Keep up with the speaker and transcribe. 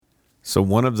So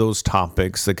one of those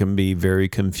topics that can be very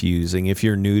confusing if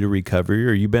you're new to recovery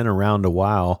or you've been around a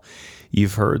while,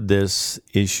 you've heard this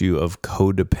issue of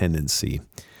codependency.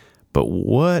 But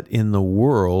what in the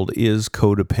world is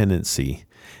codependency?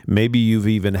 Maybe you've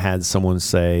even had someone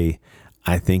say,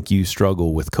 I think you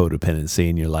struggle with codependency,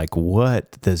 and you're like,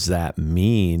 what does that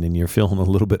mean? And you're feeling a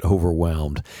little bit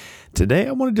overwhelmed. Today,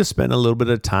 I wanted to spend a little bit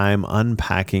of time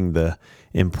unpacking the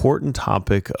important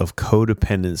topic of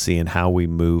codependency and how we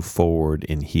move forward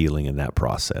in healing in that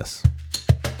process.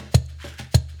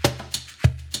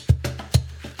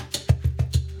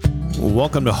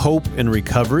 Welcome to Hope in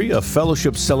Recovery, a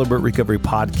Fellowship Celebrate Recovery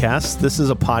podcast. This is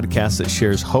a podcast that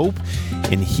shares hope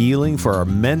and healing for our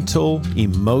mental,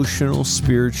 emotional,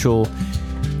 spiritual,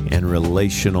 and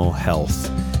relational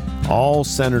health, all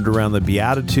centered around the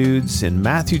Beatitudes in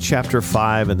Matthew chapter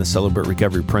 5 and the Celebrate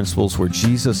Recovery principles, where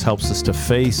Jesus helps us to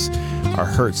face our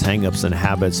hurts, hang-ups, and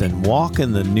habits and walk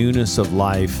in the newness of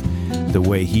life the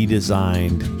way He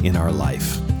designed in our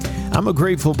life. I'm a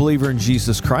grateful believer in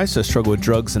Jesus Christ. I struggle with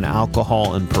drugs and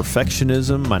alcohol and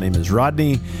perfectionism. My name is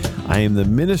Rodney. I am the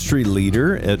ministry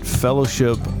leader at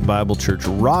Fellowship Bible Church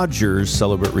Rogers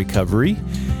Celebrate Recovery.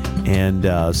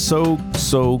 And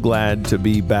so glad to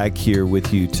be back here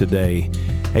with you today.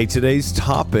 Hey, today's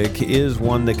topic is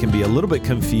one that can be a little bit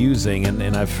confusing,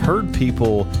 and I've heard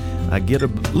people get a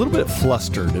little bit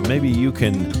flustered, and maybe you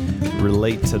can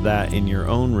relate to that in your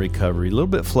own recovery. A little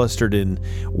bit flustered in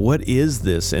what is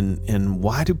this, and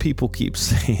why do people keep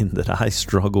saying that I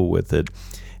struggle with it?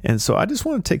 And so I just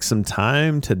want to take some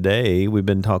time today. We've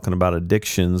been talking about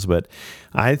addictions, but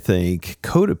I think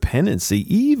codependency,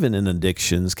 even in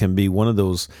addictions, can be one of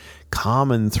those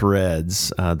common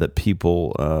threads that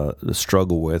people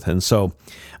struggle with. And so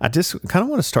I just kind of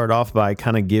want to start off by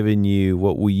kind of giving you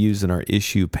what we use in our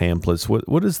issue pamphlets.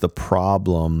 What is the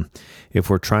problem? If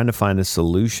we're trying to find a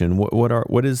solution,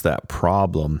 what is that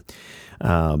problem?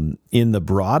 In the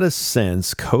broadest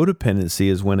sense, codependency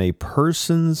is when a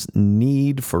person's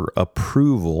need for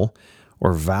approval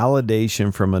or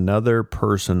validation from another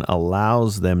person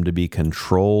allows them to be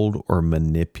controlled or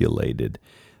manipulated.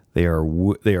 They are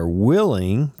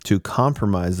willing to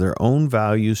compromise their own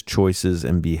values, choices,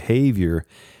 and behavior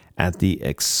at the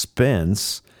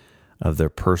expense of their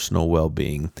personal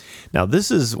well-being. Now, this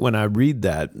is when I read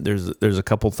that, there's a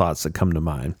couple thoughts that come to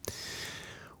mind.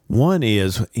 One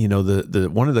is, the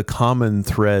one of the common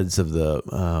threads of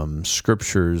the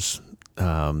scriptures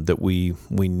that we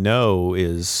know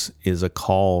is a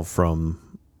call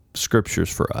from scriptures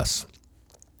for us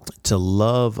to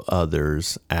love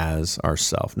others as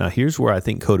ourselves. Now, here's where I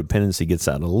think codependency gets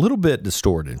out a little bit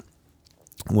distorted.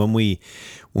 When we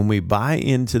buy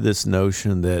into this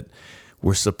notion that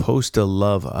we're supposed to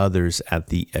love others at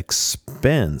the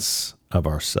expense of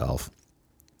ourselves.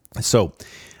 So,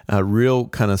 a real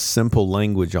kind of simple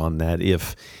language on that.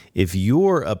 If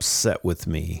you're upset with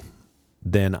me,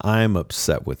 then I'm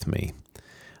upset with me.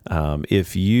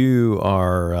 If you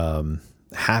are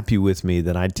happy with me,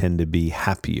 then I tend to be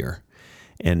happier.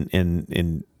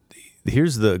 And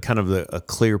here's the kind of a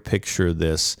clear picture of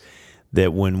this,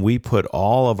 that when we put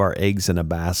all of our eggs in a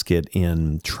basket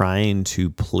in trying to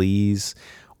please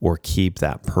or keep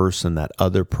that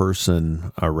other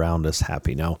person around us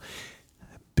happy. Now,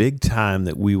 big time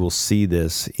that we will see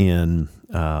this in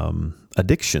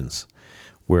addictions,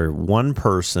 where one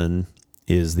person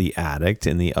is the addict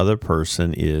and the other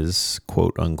person is,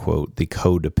 quote unquote, the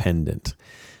codependent.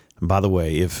 And by the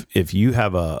way, if you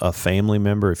have a family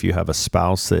member, if you have a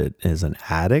spouse that is an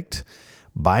addict,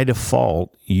 by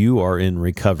default, you are in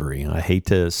recovery. And I hate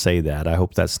to say that. I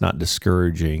hope that's not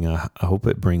discouraging. I hope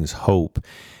it brings hope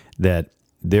that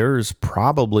there's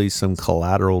probably some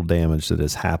collateral damage that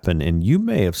has happened, and you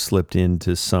may have slipped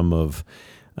into some of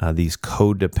these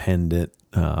codependent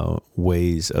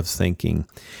ways of thinking.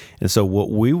 And so what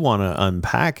we want to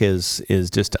unpack is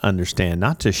just to understand,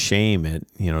 not to shame it.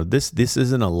 This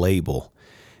isn't a label.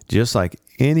 Just like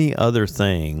any other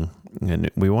thing,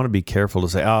 and we want to be careful to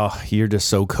say, oh, you're just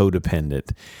so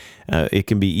codependent. It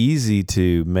can be easy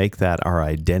to make that our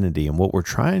identity. And what we're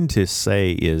trying to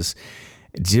say is,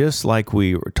 just like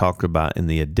we talked about in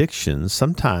the addictions,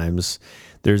 sometimes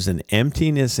there's an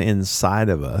emptiness inside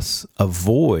of us, a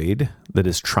void that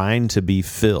is trying to be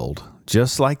filled,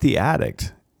 just like the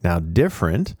addict. Now,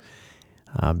 different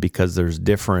because there's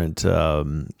different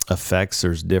effects,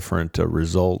 there's different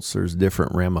results, there's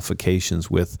different ramifications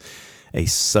with a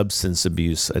substance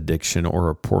abuse addiction or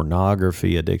a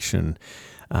pornography addiction.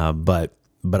 But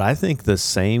I think the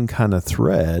same kind of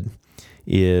thread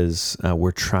is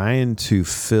we're trying to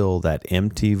fill that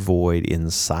empty void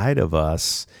inside of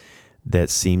us that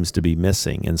seems to be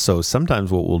missing. And so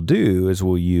sometimes what we'll do is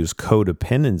we'll use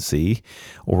codependency,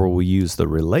 or we'll use the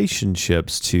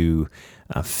relationships to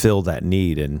fill that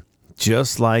need. And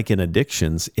just like in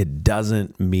addictions, it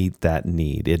doesn't meet that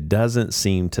need. It doesn't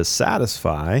seem to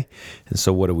satisfy. And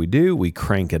so what do? We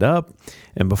crank it up.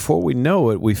 And before we know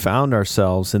it, we found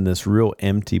ourselves in this real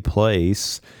empty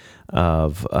place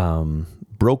of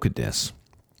brokenness.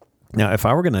 Now, if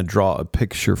I were going to draw a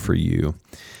picture for you,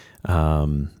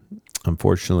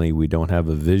 unfortunately, we don't have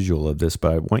a visual of this,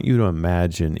 but I want you to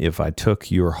imagine if I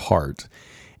took your heart,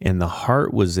 and the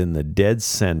heart was in the dead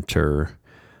center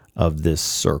of this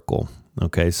circle.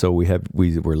 Okay, so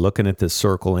we're looking at this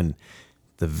circle, and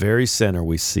the very center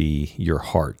we see your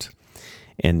heart.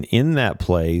 And in that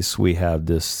place, we have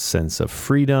this sense of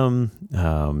freedom,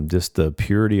 just the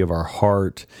purity of our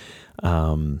heart.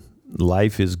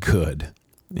 Life is good,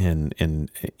 and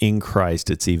in Christ,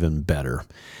 it's even better.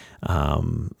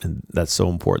 And that's so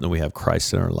important that we have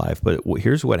Christ in our life. But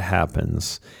here's what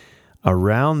happens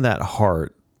around that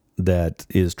heart that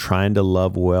is trying to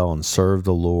love well and serve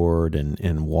the Lord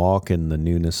and walk in the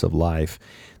newness of life.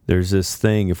 There's this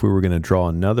thing, if we were going to draw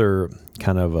another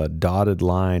kind of a dotted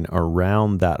line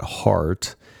around that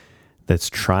heart that's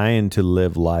trying to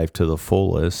live life to the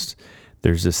fullest,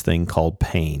 there's this thing called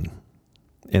pain.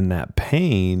 And that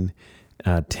pain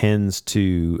tends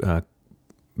to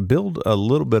build a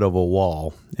little bit of a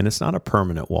wall, and it's not a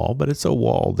permanent wall, but it's a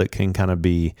wall that can kind of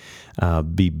be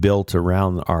built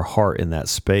around our heart in that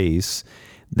space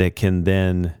that can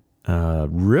then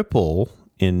ripple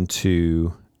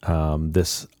into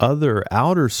this other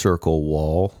outer circle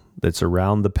wall that's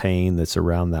around the pain, that's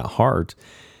around that heart,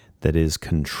 that is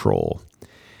control.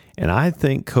 And I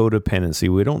think codependency,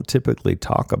 we don't typically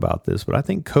talk about this, but I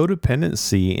think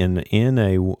codependency in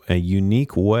a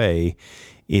unique way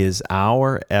is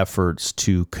our efforts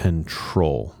to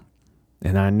control.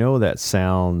 And I know that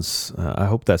sounds, I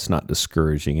hope that's not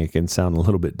discouraging. It can sound a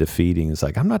little bit defeating. It's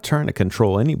like, I'm not trying to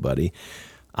control anybody.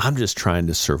 I'm just trying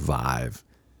to survive.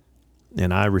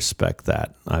 And I respect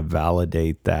that. I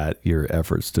validate that, your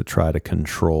efforts to try to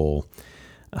control,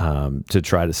 to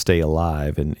try to stay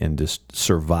alive and just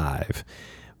survive.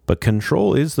 But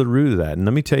control is the root of that. And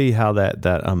let me tell you how that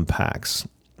unpacks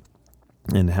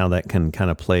and how that can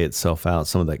kind of play itself out,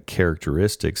 some of the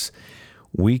characteristics.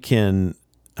 We can,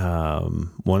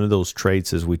 one of those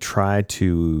traits is we try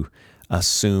to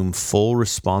assume full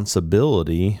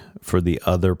responsibility for the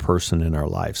other person in our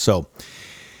life. So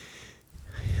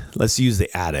let's use the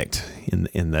addict,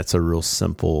 and that's a real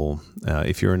simple,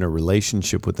 if you're in a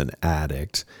relationship with an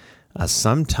addict,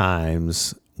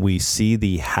 sometimes we see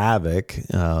the havoc,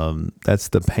 that's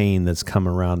the pain that's come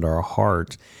around our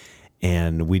heart,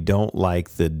 and we don't like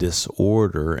the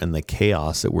disorder and the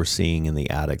chaos that we're seeing in the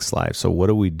addict's life. So what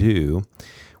do?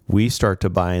 We start to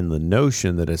buy in the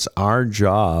notion that it's our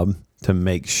job to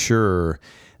make sure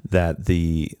that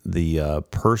the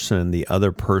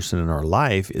other person in our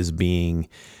life is being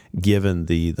given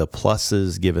the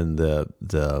pluses, given the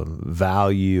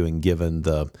value, and given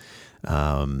the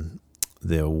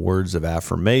words of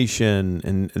affirmation.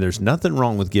 And there's nothing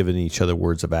wrong with giving each other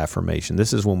words of affirmation.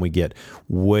 This is when we get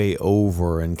way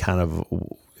over, and kind of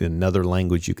another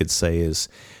language you could say is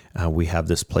we have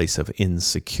this place of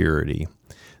insecurity.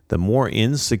 The more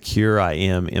insecure I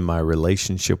am in my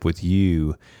relationship with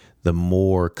you, the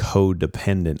more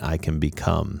codependent I can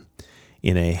become.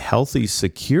 In a healthy,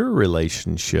 secure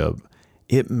relationship,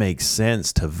 it makes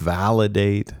sense to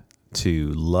validate, to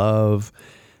love.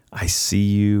 I see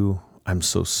you. I'm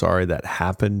so sorry that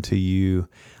happened to you.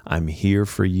 I'm here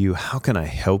for you. How can I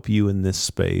help you in this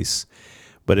space?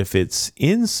 But if it's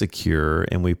insecure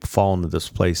and we fall into this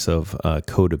place of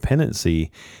codependency,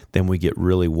 then we get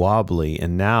really wobbly.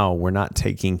 And now we're not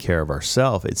taking care of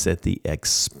ourselves. It's at the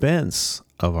expense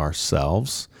of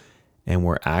ourselves, and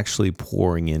we're actually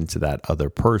pouring into that other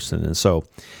person. And so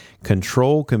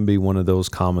control can be one of those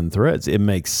common threads. It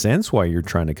makes sense why you're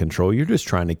trying to control. You're just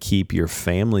trying to keep your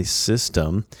family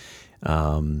system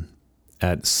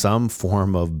at some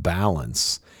form of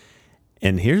balance.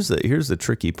 And here's the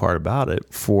tricky part about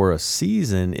it. For a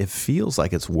season, it feels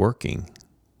like it's working,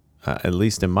 at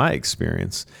least in my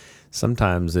experience.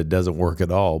 Sometimes it doesn't work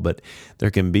at all, but there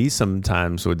can be some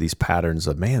times with these patterns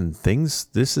of,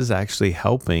 this is actually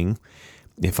helping.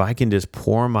 If I can just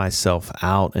pour myself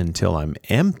out until I'm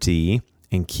empty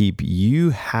and keep you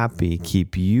happy,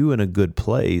 keep you in a good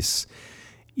place,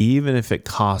 even if it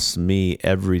costs me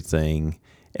everything,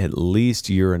 at least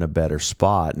you're in a better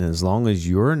spot. And as long as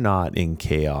you're not in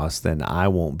chaos, then I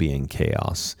won't be in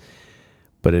chaos.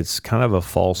 But it's kind of a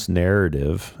false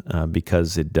narrative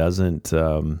because it doesn't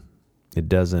It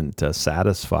doesn't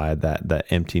satisfy that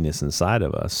emptiness inside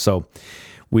of us. So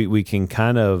we can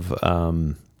kind of,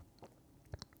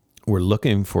 we're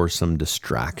looking for some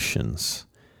distractions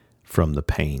from the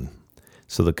pain.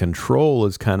 So the control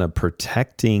is kind of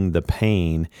protecting the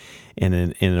pain, and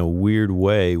in a weird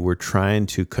way, we're trying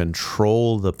to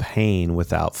control the pain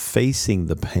without facing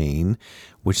the pain,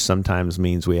 which sometimes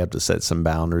means we have to set some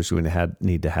boundaries. We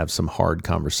need to have some hard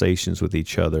conversations with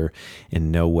each other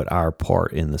and know what our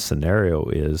part in the scenario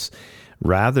is,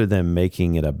 rather than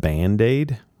making it a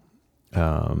Band-Aid.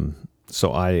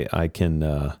 So I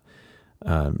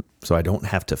don't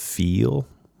have to feel,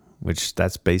 which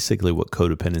that's basically what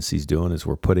codependency is doing, is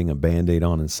we're putting a Band-Aid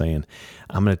on and saying,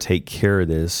 I'm going to take care of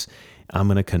this. I'm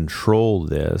going to control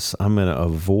this. I'm going to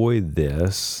avoid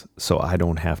this so I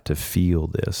don't have to feel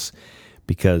this.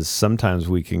 Because sometimes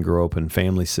we can grow up in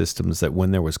family systems that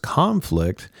when there was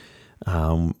conflict,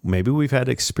 maybe we've had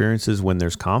experiences when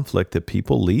there's conflict that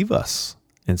people leave us.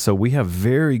 And so we have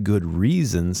very good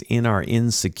reasons in our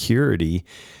insecurity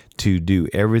to do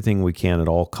everything we can at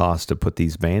all costs to put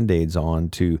these Band-Aids on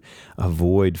to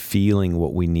avoid feeling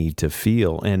what we need to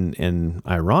feel, and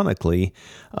ironically,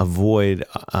 avoid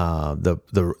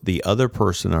the other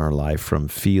person in our life from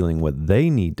feeling what they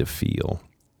need to feel.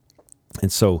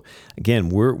 And so, again,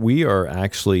 we are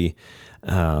actually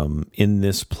in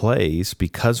this place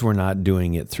because we're not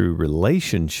doing it through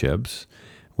relationships,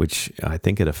 which I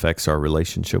think it affects our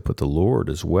relationship with the Lord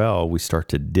as well. We start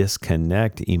to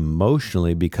disconnect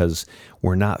emotionally because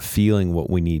we're not feeling what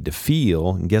we need to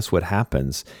feel. And guess what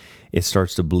happens? It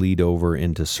starts to bleed over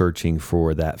into searching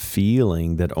for that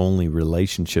feeling that only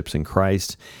relationships in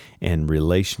Christ and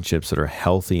relationships that are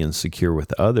healthy and secure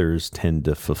with others tend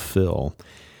to fulfill.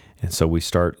 And so we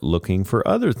start looking for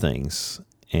other things.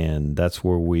 And that's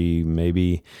where we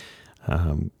maybe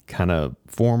kind of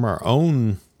form our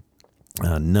own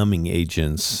numbing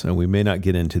agents. And we may not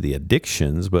get into the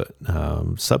addictions, but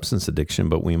substance addiction,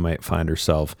 but we might find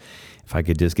ourselves, if I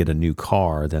could just get a new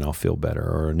car, then I'll feel better,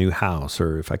 or a new house,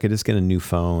 or if I could just get a new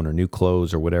phone or new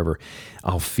clothes or whatever,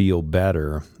 I'll feel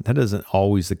better. That isn't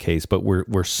always the case, but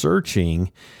we're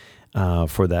searching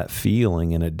for that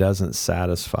feeling, and it doesn't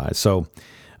satisfy. So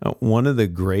one of the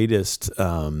greatest,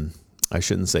 I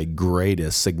shouldn't say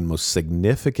greatest, most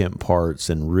significant parts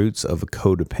and roots of a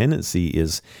codependency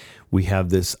is we have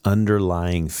this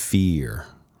underlying fear.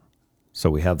 So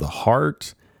we have the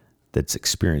heart that's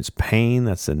experienced pain.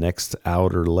 That's the next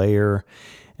outer layer.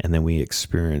 And then we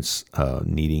experience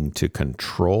needing to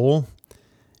control.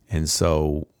 And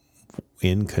so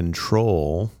in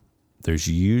control, there's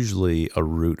usually a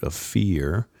root of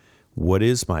fear. What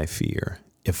is my fear?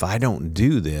 If I don't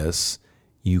do this,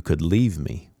 you could leave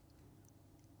me.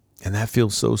 And that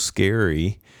feels so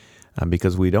scary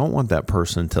because we don't want that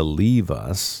person to leave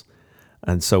us.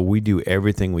 And so we do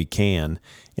everything we can.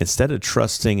 Instead of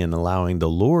trusting and allowing the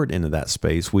Lord into that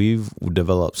space, we've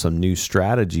developed some new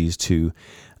strategies to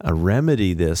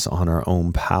remedy this on our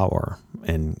own power.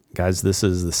 And guys, this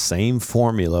is the same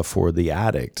formula for the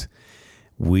addict.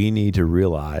 We need to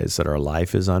realize that our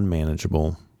life is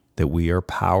unmanageable, that we are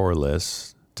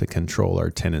powerless to control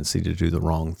our tendency to do the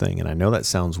wrong thing. And I know that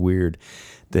sounds weird,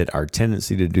 that our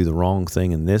tendency to do the wrong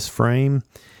thing in this frame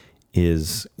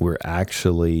is we're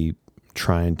actually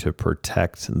trying to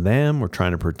protect them. We're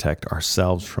trying to protect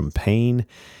ourselves from pain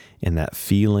and that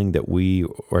feeling that we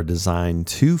are designed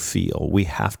to feel. We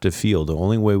have to feel. The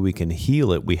only way we can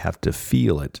heal it, we have to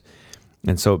feel it.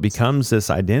 And so it becomes this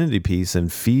identity piece,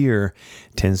 and fear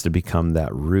tends to become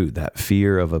that root, that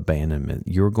fear of abandonment.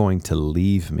 You're going to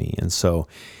leave me. And so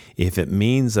if it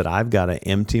means that I've got to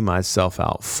empty myself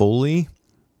out fully,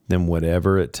 then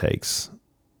whatever it takes,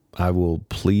 I will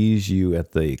please you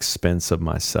at the expense of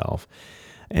myself.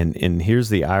 And here's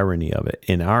the irony of it.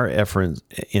 In our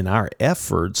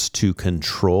efforts to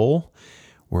control,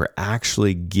 we're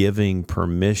actually giving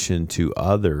permission to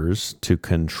others to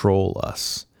control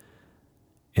us.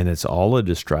 And it's all a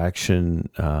distraction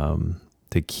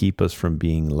to keep us from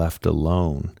being left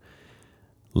alone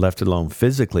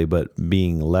physically, but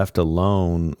being left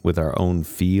alone with our own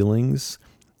feelings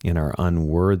and our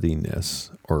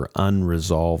unworthiness or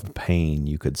unresolved pain,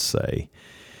 you could say.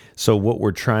 So what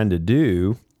we're trying to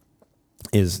do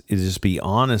is just be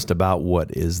honest about what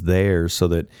is there so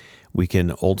that we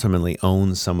can ultimately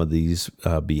own some of these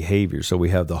behaviors. So we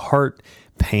have the heart.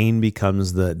 Pain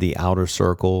becomes the outer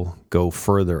circle. Go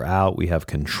further out. We have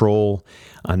control,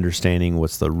 understanding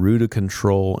what's the root of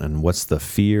control and what's the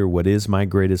fear. What is my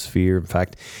greatest fear? In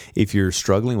fact, if you're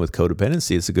struggling with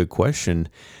codependency, it's a good question.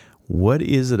 What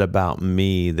is it about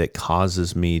me that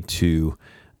causes me to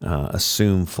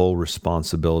assume full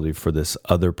responsibility for this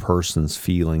other person's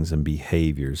feelings and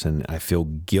behaviors, and I feel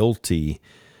guilty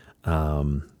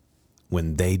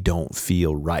when they don't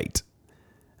feel right.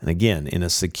 And again, in a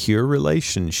secure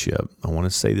relationship, I want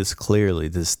to say this clearly.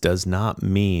 This does not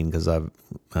mean, because and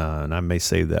I may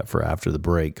save that for after the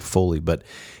break fully, but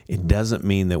it doesn't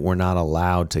mean that we're not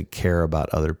allowed to care about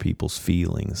other people's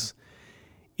feelings.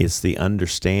 It's the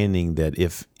understanding that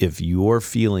if you're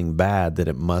feeling bad, that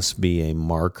it must be a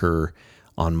marker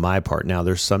on my part. Now,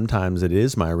 there's sometimes it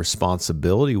is my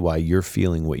responsibility why you're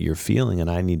feeling what you're feeling,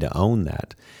 and I need to own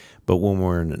that. But when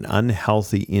we're in an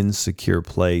unhealthy, insecure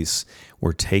place,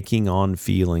 we're taking on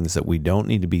feelings that we don't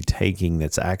need to be taking,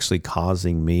 that's actually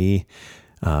causing me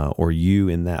or you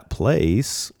in that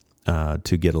place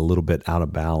to get a little bit out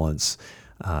of balance,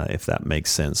 if that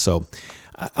makes sense. So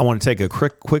I want to take a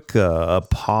quick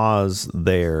pause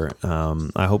there.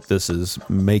 I hope this is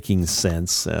making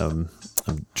sense.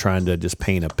 I'm trying to just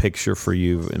paint a picture for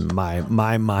you in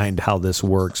my mind how this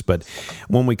works. But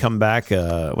when we come back,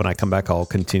 when I come back, I'll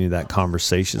continue that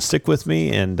conversation. Stick with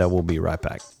me, and we'll be right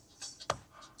back.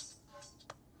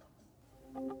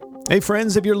 Hey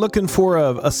friends, if you're looking for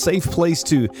a safe place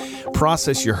to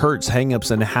process your hurts,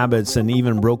 hangups, and habits, and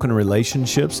even broken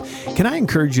relationships, can I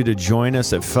encourage you to join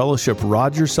us at Fellowship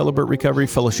Rogers Celebrate Recovery,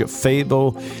 Fellowship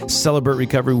Fable Celebrate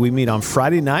Recovery. We meet on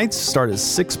Friday nights, start at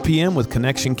 6 p.m. with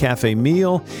Connection Cafe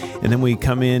meal, and then we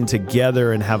come in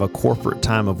together and have a corporate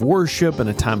time of worship and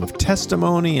a time of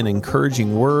testimony and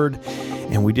encouraging word.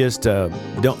 And we just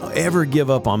don't ever give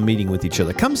up on meeting with each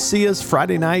other. Come see us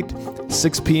Friday night,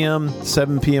 6 p.m.,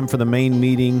 7 p.m. for the main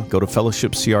meeting. Go to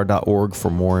fellowshipcr.org for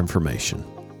more information.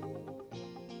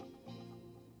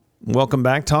 Welcome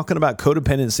back. Talking about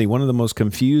codependency, one of the most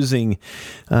confusing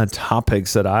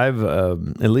topics that I've,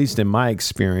 at least in my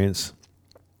experience,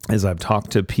 as I've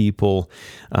talked to people,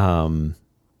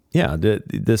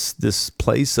 this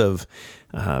place of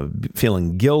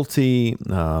feeling guilty.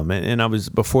 And I was,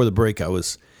 before the break, I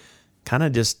was kind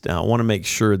of just want to make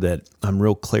sure that I'm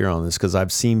real clear on this, because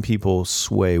I've seen people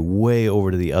sway way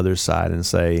over to the other side and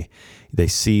say they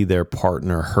see their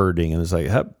partner hurting, and it's like,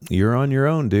 hey, you're on your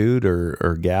own, dude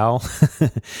or gal.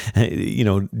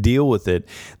 Deal with it.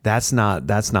 That's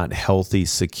not healthy,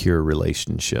 secure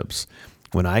relationships.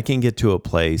 When I can get to a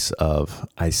place of,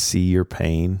 I see your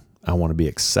pain, I want to be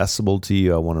accessible to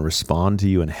you. I want to respond to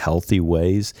you in healthy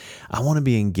ways. I want to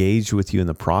be engaged with you in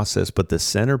the process. But the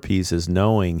centerpiece is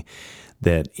knowing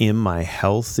that in my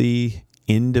healthy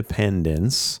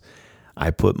independence, I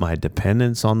put my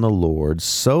dependence on the Lord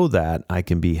so that I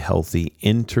can be healthy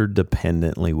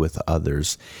interdependently with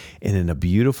others. And in a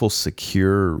beautiful,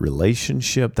 secure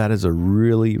relationship, that is a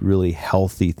really, really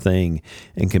healthy thing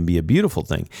and can be a beautiful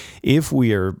thing. If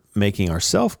we are making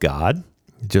ourselves God,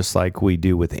 just like we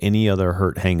do with any other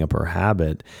hurt, hang up, or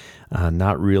habit,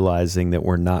 not realizing that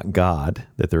we're not God,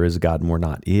 that there is God and we're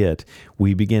not it,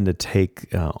 we begin to take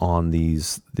on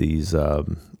these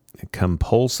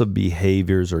compulsive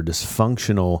behaviors or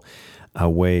dysfunctional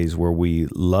ways where we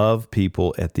love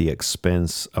people at the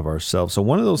expense of ourselves. So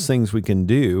one of those things we can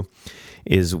do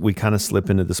is we kind of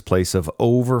slip into this place of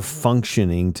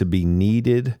over-functioning to be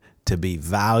needed, to be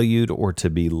valued, or to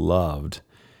be loved.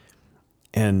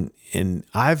 And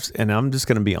I'm just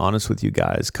going to be honest with you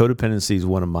guys. Codependency is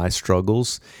one of my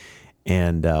struggles.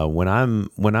 And when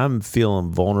I'm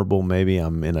feeling vulnerable, maybe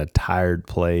I'm in a tired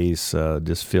place,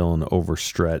 just feeling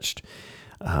overstretched,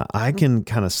 I can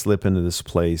kind of slip into this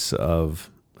place of,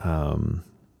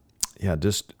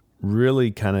 just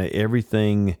really kind of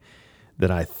everything that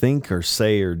I think or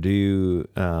say or do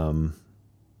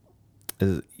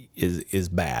is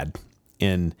bad.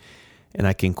 And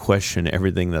I can question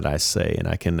everything that I say, and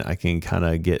I can kind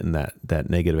of get in that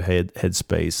negative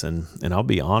headspace. And I'll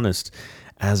be honest,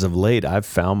 as of late, I've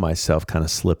found myself kind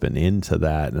of slipping into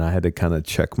that, and I had to kind of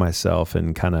check myself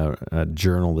and kind of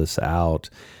journal this out.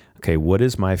 Okay, what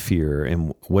is my fear,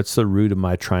 and what's the root of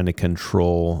my trying to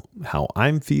control how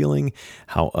I'm feeling,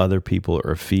 how other people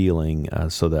are feeling,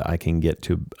 so that I can get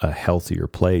to a healthier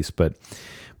place. But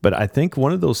I think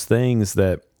one of those things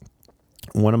that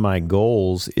one of my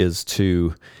goals is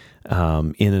to,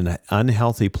 in an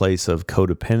unhealthy place of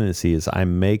codependency, is I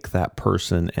make that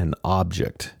person an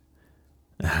object.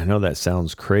 I know that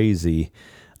sounds crazy.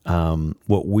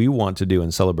 What we want to do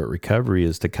in Celebrate Recovery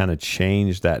is to kind of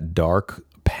change that dark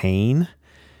pain,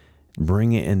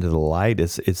 bring it into the light.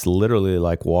 It's literally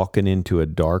like walking into a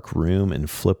dark room and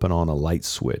flipping on a light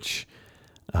switch.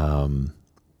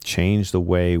 change the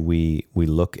way we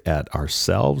look at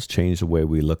ourselves, change the way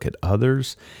we look at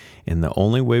others. And the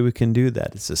only way we can do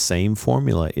that, it's the same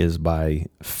formula, is by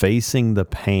facing the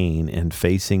pain and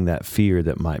facing that fear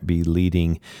that might be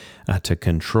leading to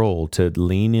control, to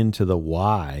lean into the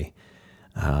why.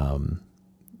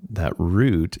 That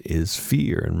root is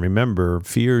fear. And remember,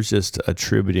 fear is just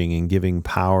attributing and giving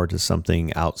power to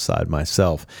something outside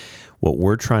myself. What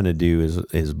we're trying to do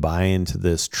is buy into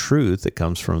this truth that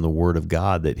comes from the Word of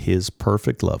God, that His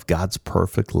perfect love, God's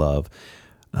perfect love,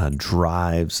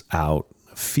 drives out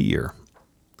fear.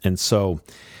 And so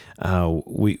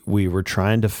we were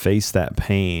trying to face that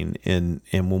pain. And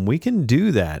when we can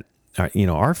do that,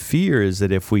 our fear is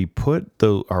that if we put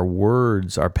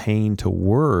our pain to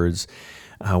words,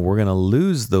 we're going to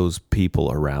lose those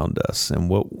people around us. And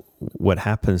what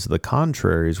happens to the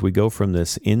contrary is we go from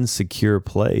this insecure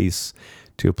place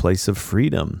to a place of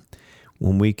freedom.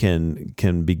 When we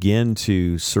can begin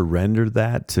to surrender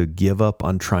that, to give up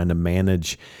on trying to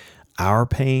manage our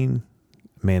pain,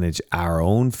 manage our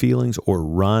own feelings, or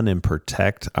run and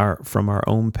protect from our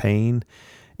own pain,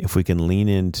 if we can lean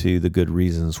into the good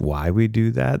reasons why we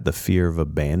do that, the fear of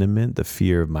abandonment, the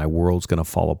fear of my world's going to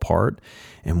fall apart.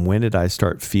 And when did I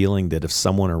start feeling that if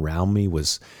someone around me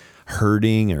was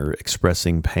hurting or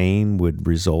expressing pain would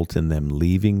result in them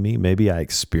leaving me? Maybe I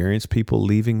experienced people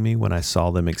leaving me when I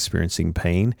saw them experiencing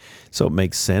pain. So it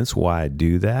makes sense why I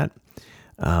do that.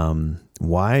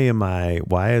 Why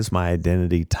is my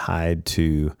identity tied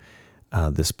to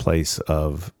this place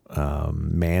of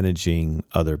managing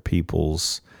other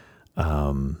people's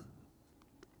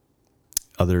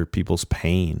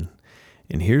pain?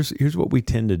 And here's what we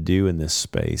tend to do in this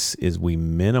space is we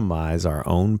minimize our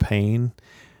own pain,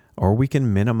 or we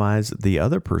can minimize the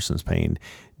other person's pain.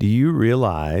 Do you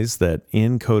realize that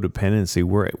in codependency,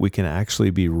 we can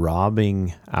actually be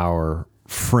robbing our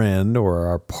friend or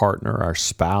our partner, our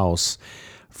spouse,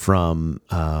 from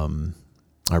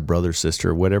our brother,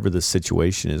 sister, whatever the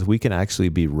situation is? We can actually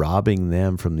be robbing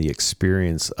them from the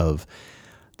experience of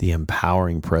the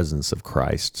empowering presence of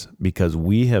Christ, because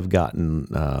we have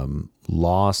gotten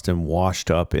lost and washed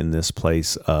up in this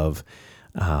place of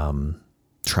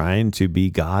trying to be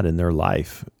God in their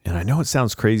life. And I know it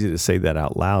sounds crazy to say that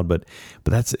out loud, but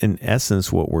that's in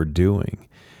essence what we're doing.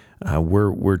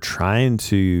 We're trying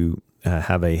to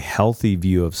have a healthy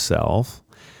view of self,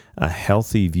 a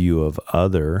healthy view of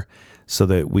other, so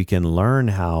that we can learn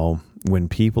how when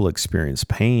people experience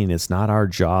pain, it's not our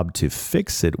job to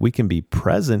fix it. We can be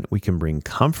present. We can bring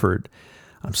comfort.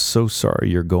 I'm so sorry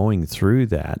you're going through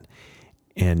that,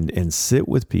 and sit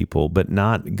with people, but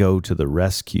not go to the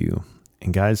rescue.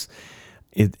 And guys,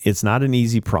 it's not an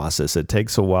easy process. It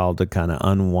takes a while to kind of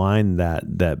unwind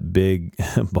that big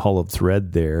ball of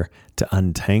thread there, to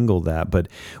untangle that. But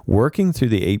working through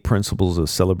the 8 principles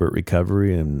of Celebrate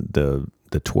Recovery and the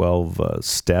 12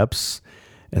 steps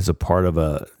as a part of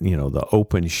the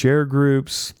open share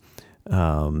groups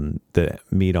that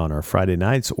meet on our Friday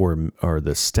nights, or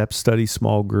the step study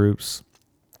small groups,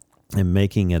 and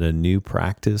making it a new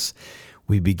practice,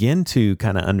 we begin to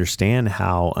kind of understand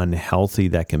how unhealthy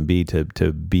that can be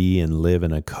to be and live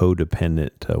in a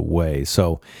codependent way.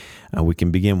 So we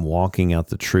can begin walking out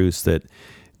the truths that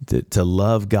to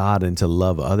love God and to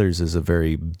love others is a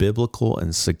very biblical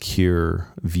and secure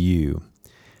view.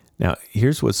 Now,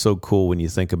 here's what's so cool when you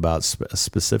think about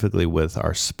specifically with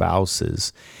our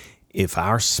spouses. If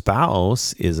our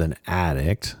spouse is an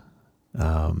addict,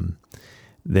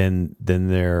 then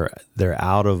they're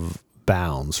out of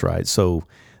bounds, right? So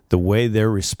the way they're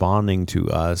responding to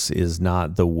us is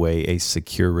not the way a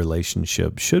secure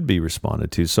relationship should be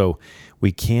responded to. So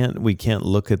we can't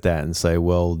look at that and say,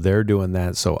 well, they're doing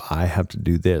that, so I have to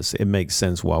do this. It makes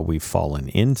sense why we've fallen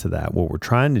into that. What we're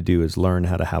trying to do is learn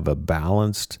how to have a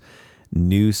balanced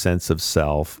new sense of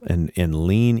self and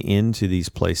lean into these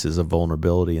places of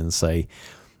vulnerability and say,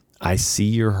 I see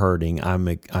you're hurting. I'm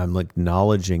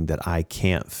acknowledging that I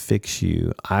can't fix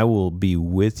you. I will be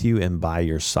with you and by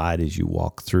your side as you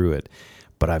walk through it.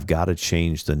 But I've got to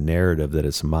change the narrative that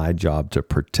it's my job to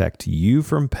protect you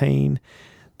from pain.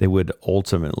 They would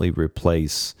ultimately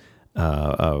protect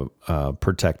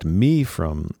me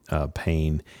from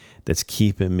pain that's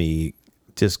keeping me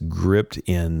just gripped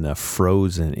in,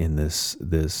 frozen in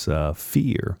this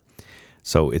fear.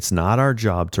 So it's not our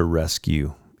job to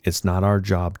rescue. It's not our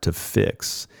job to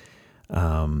fix.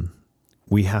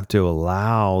 We have to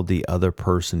allow the other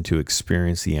person to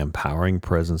experience the empowering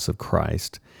presence of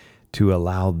Christ, to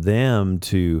allow them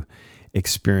to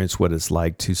experience what it's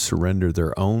like to surrender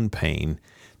their own pain,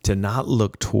 to not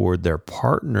look toward their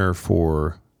partner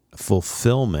for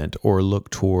fulfillment or look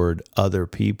toward other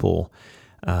people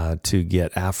to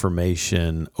get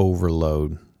affirmation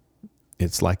overload.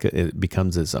 It's like it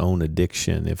becomes its own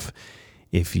addiction.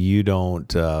 If you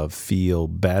don't feel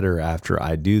better after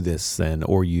I do this,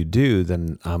 or you do,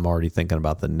 then I'm already thinking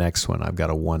about the next one. I've got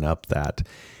to one up that.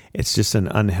 It's just an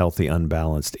unhealthy,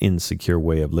 unbalanced, insecure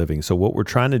way of living. So what we're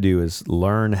trying to do is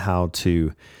learn how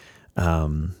to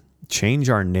change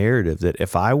our narrative that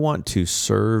if I want to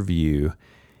serve you,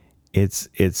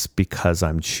 it's because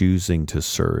I'm choosing to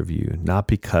serve you, not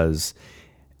because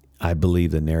I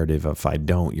believe the narrative, if I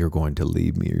don't, you're going to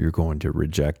leave me or you're going to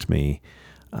reject me,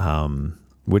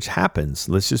 which happens.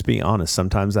 Let's just be honest.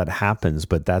 Sometimes that happens,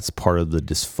 but that's part of the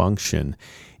dysfunction.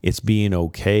 It's being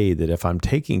okay that if I'm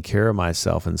taking care of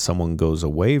myself and someone goes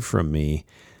away from me,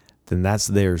 then that's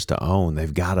theirs to own.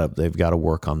 They've got to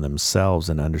work on themselves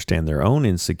and understand their own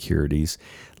insecurities.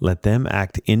 Let them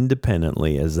act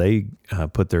independently as they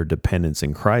put their dependence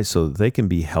in Christ so that they can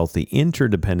be healthy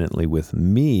interdependently with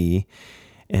me,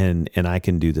 and I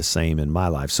can do the same in my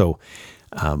life. So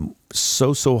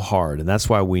hard. And that's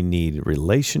why we need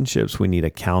relationships. We need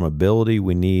accountability.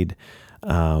 We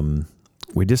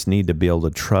just need to be able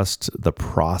to trust the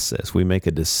process. We make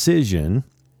a decision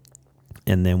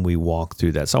and then we walk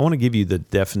through that. So I want to give you the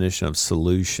definition of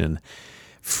solution.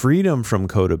 Freedom from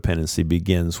codependency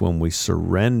begins when we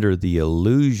surrender the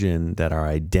illusion that our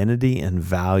identity and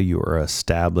value are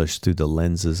established through the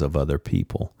lenses of other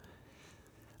people.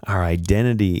 Our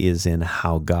identity is in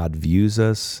how God views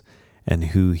us and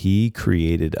who He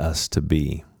created us to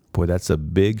be. Boy, that's a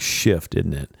big shift,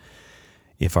 isn't it?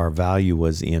 If our value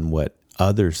was in what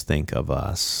others think of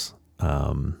us,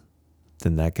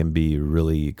 then that can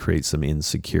really create some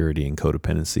insecurity and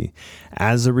codependency.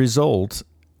 As a result,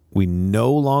 we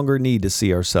no longer need to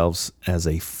see ourselves as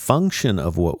a function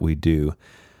of what we do,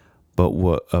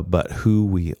 but who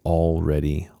we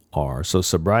already are. So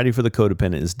sobriety for the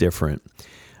codependent is different.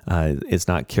 It's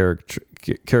not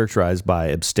characterized by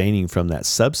abstaining from that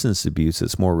substance abuse.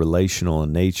 It's more relational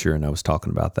in nature, and I was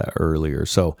talking about that earlier.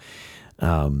 So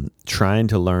trying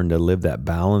to learn to live that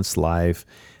balanced life,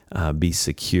 be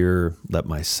secure, let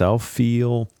myself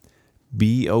feel,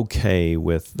 be okay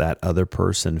with that other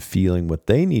person feeling what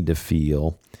they need to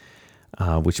feel,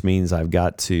 which means I've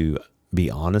got to be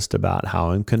honest about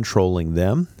how I'm controlling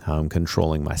them, how I'm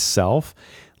controlling myself,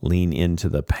 lean into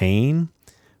the pain.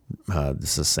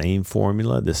 This is the same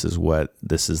formula. This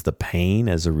is the pain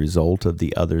as a result of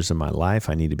the others in my life.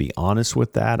 I need to be honest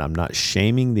with that. I'm not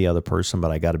shaming the other person,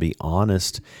 but I got to be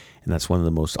honest. And that's one of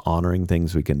the most honoring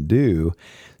things we can do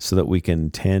so that we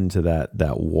can tend to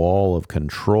that wall of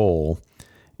control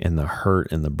and the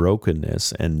hurt and the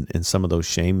brokenness and some of those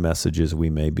shame messages we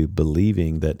may be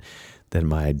believing that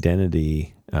my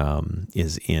identity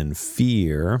is in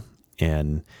fear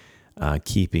and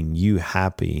keeping you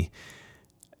happy.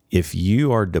 If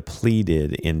you are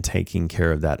depleted in taking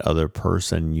care of that other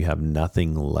person, you have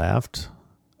nothing left.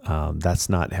 That's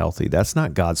not healthy. That's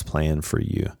not God's plan for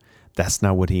you. That's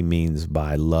not what He means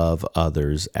by love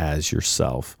others as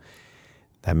yourself.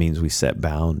 That means we set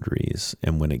boundaries.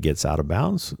 And when it gets out of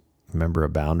bounds, remember, a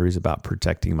boundary is about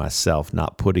protecting myself,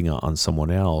 not putting it on someone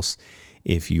else.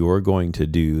 If you're going to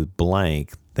do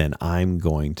blank, then I'm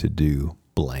going to do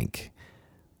blank.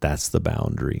 That's the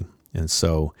boundary. And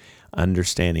so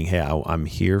understanding, hey, I'm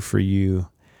here for you,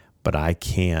 but I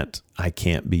can't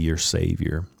be your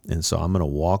savior. And so I'm going to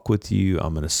walk with you.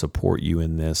 I'm going to support you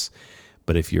in this.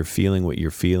 But if you're feeling what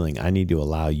you're feeling, I need to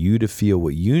allow you to feel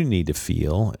what you need to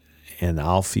feel, and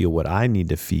I'll feel what I need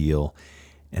to feel.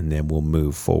 And then we'll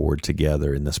move forward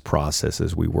together in this process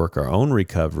as we work our own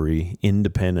recovery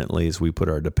independently, as we put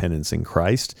our dependence in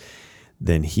Christ.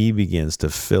 Then He begins to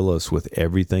fill us with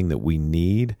everything that we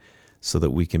need so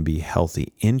that we can be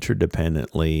healthy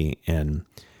interdependently and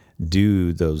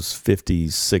do those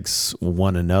 56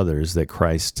 one another's that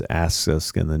Christ asks us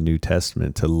in the New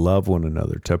Testament, to love one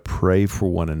another, to pray for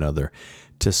one another,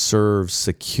 to serve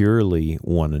securely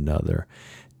one another,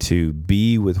 to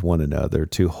be with one another,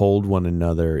 to hold one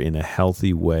another in a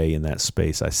healthy way in that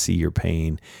space. I see your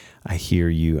pain. I hear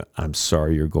you. I'm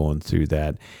sorry you're going through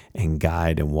that, and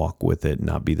guide and walk with it,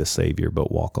 not be the savior,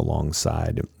 but walk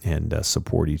alongside and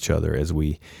support each other as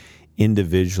we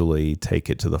individually take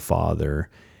it to the Father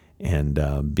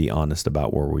and be honest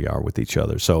about where we are with each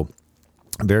other. So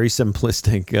very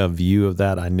simplistic view of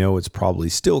that. I know it's probably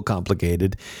still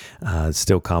complicated. It's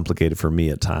still complicated for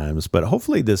me at times, but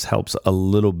hopefully this helps a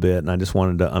little bit. And I just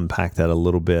wanted to unpack that a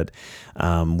little bit.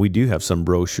 We do have some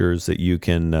brochures that you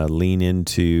can lean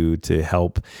into to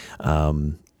help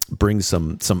bring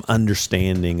some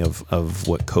understanding of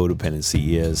what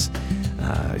codependency is.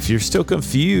 If you're still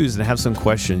confused and have some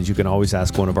questions, you can always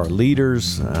ask one of our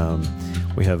leaders.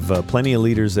 We have plenty of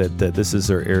leaders that this is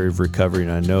their area of recovery,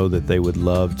 and I know that they would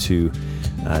love to,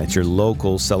 at your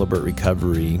local Celebrate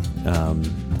Recovery,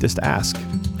 just ask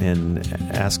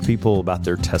people about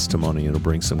their testimony. It'll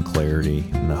bring some clarity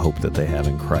and the hope that they have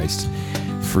in Christ,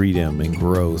 freedom and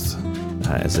growth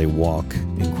as they walk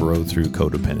and grow through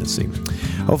codependency.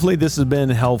 Hopefully this has been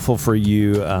helpful for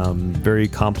you. Very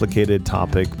complicated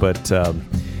topic, but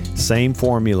same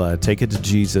formula. Take it to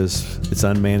Jesus. It's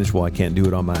unmanageable. I can't do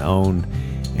it on my own.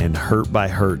 And hurt by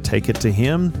hurt, take it to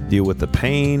Him. Deal with the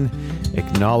pain.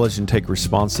 Acknowledge and take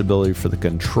responsibility for the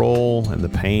control and the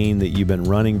pain that you've been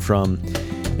running from.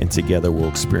 And together we'll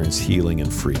experience healing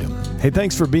and freedom. Hey,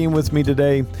 thanks for being with me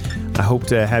today. I hope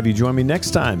to have you join me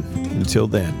next time. Until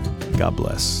then, God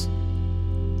bless.